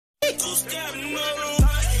Begging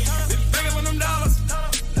for them dollars,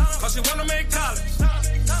 cause she wanna make college.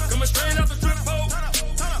 Coming straight out the trip hole.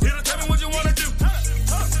 Here to tell me what you wanna do.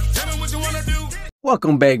 Tell me what you wanna do.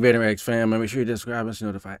 Welcome back, Veteran X fam. Make sure you subscribe and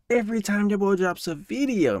notify every time your boy drops a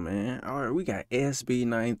video, man. All right, we got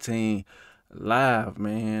SB19 live,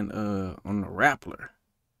 man, on the Rappler.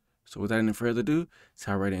 So without any further ado, let's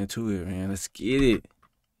hop right into it, man. Let's get it.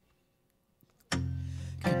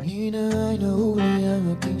 Kanina ay nahuli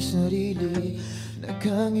ang aking sarili.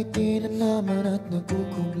 Nakangiti na naman at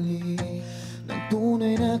nagkukubli. Nang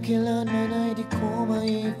tunay na kailanman ay di ko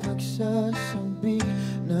maipagsasabi.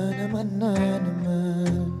 Na naman.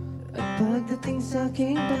 At pagdating sa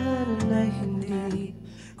aking parang ay hindi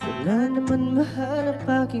ko na naman mahanap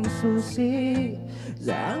aking susi.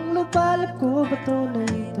 Saang lupalap ko ba ito na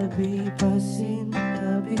itabi?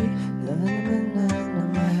 Pasintabi na naman.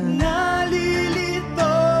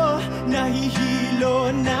 Nalilito, nahihilo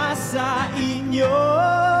na sa inyo.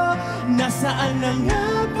 Nasaan na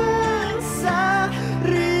nga ba ang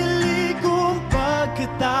sarili kong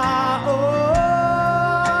pagkatao?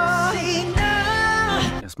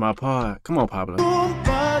 That's my part. Come on, Pablo. Kung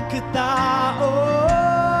pagkatao.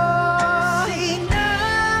 Sina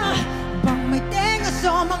bang may tenga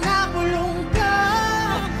sa mga bulong ka?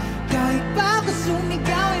 Kahit pa ko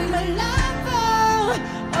sumigaw ay malabo.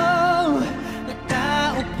 Oh,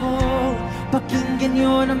 nagtaupo, pakinggan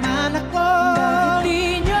nyo naman ako. Bakit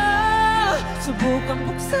di nyo subukan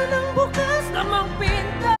buksan ang bukas namang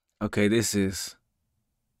pinto? Okay, this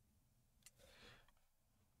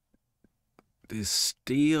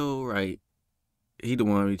still right. He the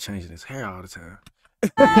one be changing his hair all the time.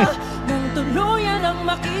 Nang tuluyan ang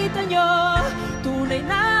makita nyo, tunay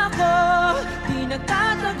na ako, di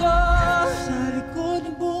nagtatago. Sa likod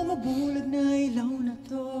ng bumabulag na ilaw na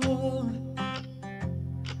to.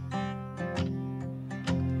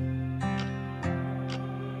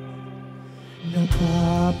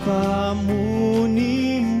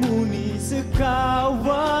 Napapamuni-muni sa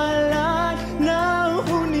kawalan ng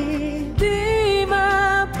huni. Di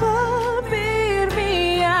mapapirmi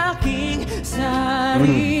aking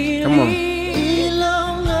sarili. Come on.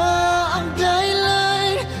 Ilaw nga ang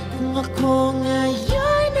daylight kung ako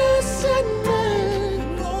ngayon nasan man.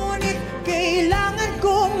 Ngunit kailangan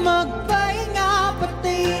kong magpahinga,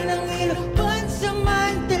 patay ng ilaw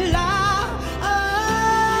pansamantala.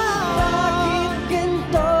 Bakit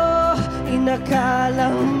ganito?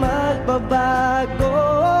 Inakalang magbabago.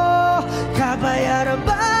 Kabayaran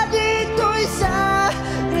ba dito'y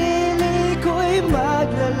sarili ko'y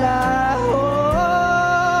maglalaho?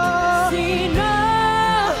 Sino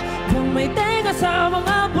bang may tenga sa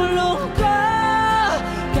mga bulong ko?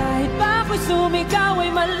 Kahit pa ako'y sumigaw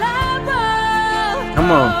ay malabo.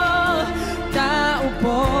 Come on. Tao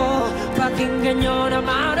po, pakinggan nyo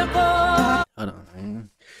naman ako. Hold on,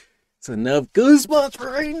 man. It's enough goosebumps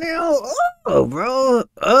for right now. Oh, bro.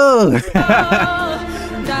 Oh.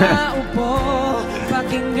 Tao po,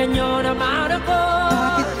 pakinggan nyo naman ako.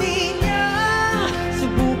 Bakit di niya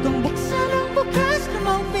subukang buksan ang bukas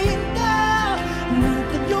namang pinto? Nang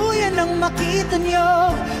tuluyan ang makita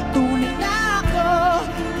nyo, tunay na ako,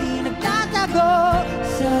 di nagtatago.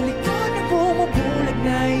 Sa likod na bumubulag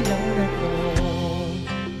na ilaw na ko.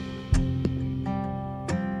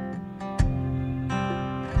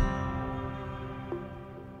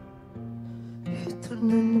 Ito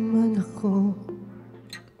na naman ako,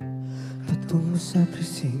 patungo sa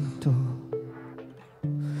presinto.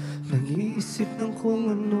 Nag-iisip ng kung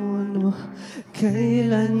ano-ano,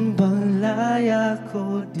 kailan bang laya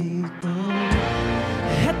ko dito?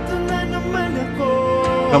 Ito na naman ako.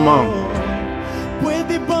 Come on.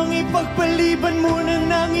 Pwede bang ipagpaliban muna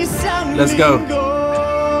ng isang Let's go. linggo?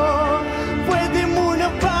 Pwede muna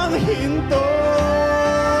bang hinto?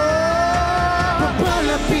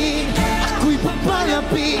 Papalapin, ako'y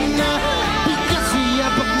papalapin na. Bigas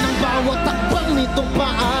siyabag ng bawat takbang nitong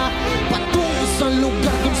paa. Patungo sa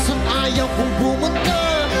lugar kung saan ayaw kong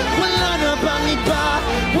pumunta. Wala na bang iba?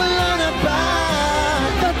 Wala na ba?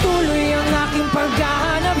 Patuloy ang aking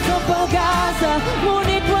paghahanap sa pag-asa.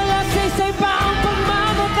 Ngunit wala saysay pa ang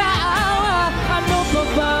pagmamakaawa. Ano pa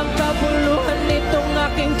ba ang kabuluhan nitong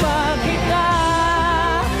aking pagkita?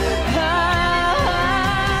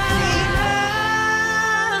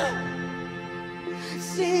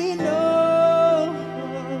 Sino?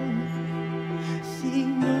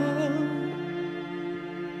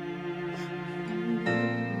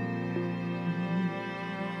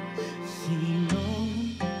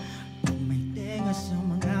 Kung may tenga sa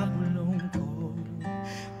mga bulong ko,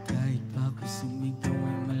 kahit pa ko sumigaw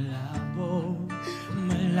ay malabo.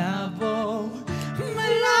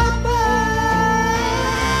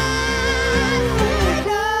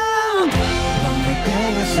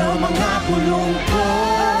 sa mga pulong ko.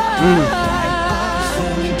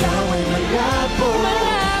 Sumigaw ay malabo.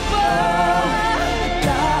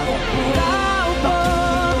 Tao po,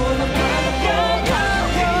 pagkakito na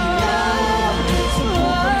palagyan.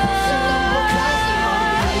 Subukan sa wakas na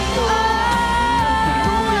ito.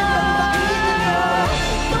 Tuluyan ang makita nyo.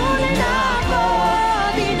 Tunay na ako,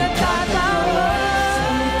 di natatawa. Sa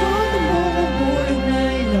likod ng bumubuhay na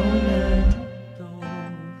ilaw na ito.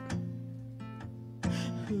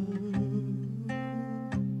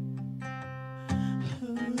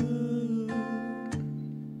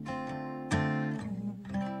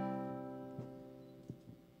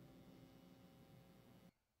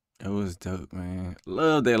 It was dope, man.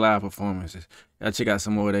 Love their live performances. Y'all check out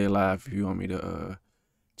some more of their live if you want me to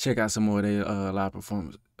check out some more of their live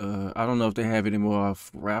performance. I don't know if they have any more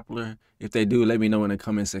off Rappler. If they do, let me know in the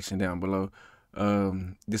comment section down below.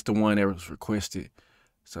 This the one that was requested.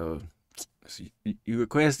 So you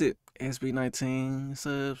requested SB19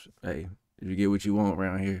 subs. Hey, you get what you want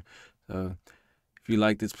around here. So if you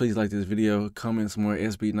like this, please like this video. Comment some more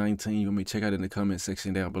SB19 you want me to check out in the comment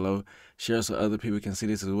section down below. Share so other people can see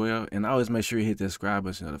this as well. And always make sure you hit the subscribe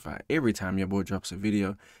button to notify every time your boy drops a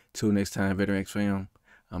video. Till next time, Veteran X fam,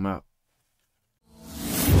 I'm out.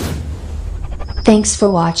 Thanks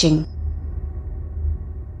for watching.